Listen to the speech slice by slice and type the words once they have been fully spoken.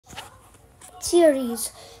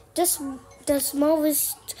Ceres, this the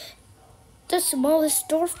smallest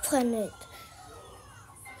dwarf planet,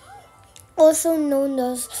 also known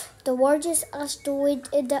as the largest asteroid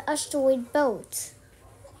in the asteroid belt.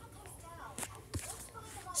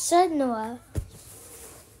 Sedna,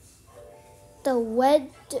 the red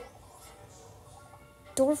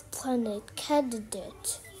dwarf planet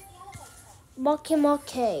candidate.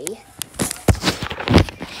 Makemake,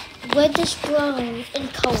 reddish brown in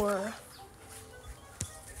color.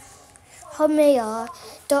 Haumea,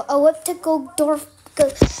 the elliptical dwarf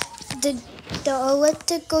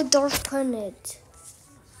planet.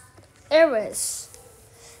 Eris,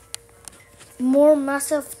 more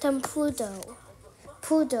massive than Pluto.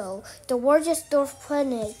 Pluto, the largest dwarf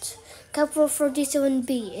planet. Kepler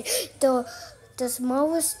 37b, the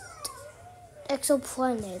smallest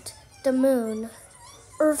exoplanet. The Moon,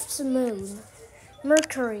 Earth's moon.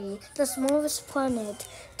 Mercury, the smallest planet.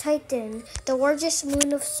 Titan, the largest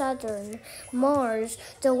moon of Saturn. Mars,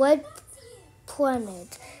 the red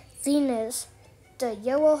planet. Venus, the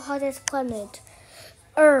yellow hottest planet.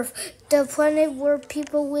 Earth, the planet where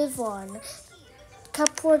people live on.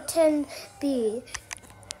 Kepler 10b,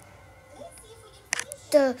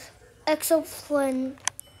 the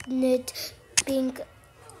exoplanet being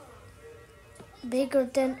bigger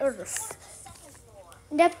than Earth.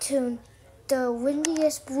 Neptune, the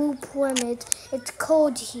windiest blue planet. It's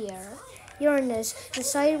cold here. Uranus, the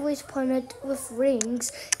sideways planet with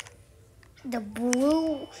rings. The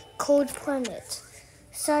blue cold planet.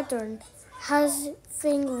 Saturn,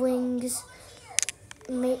 having rings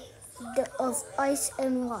made of ice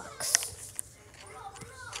and rocks.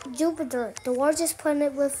 Jupiter, the largest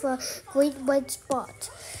planet with a great red spot.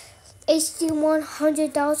 HD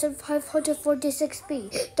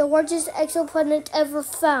 100,546b, the largest exoplanet ever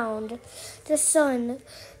found. The Sun,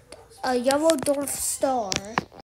 a yellow dwarf star.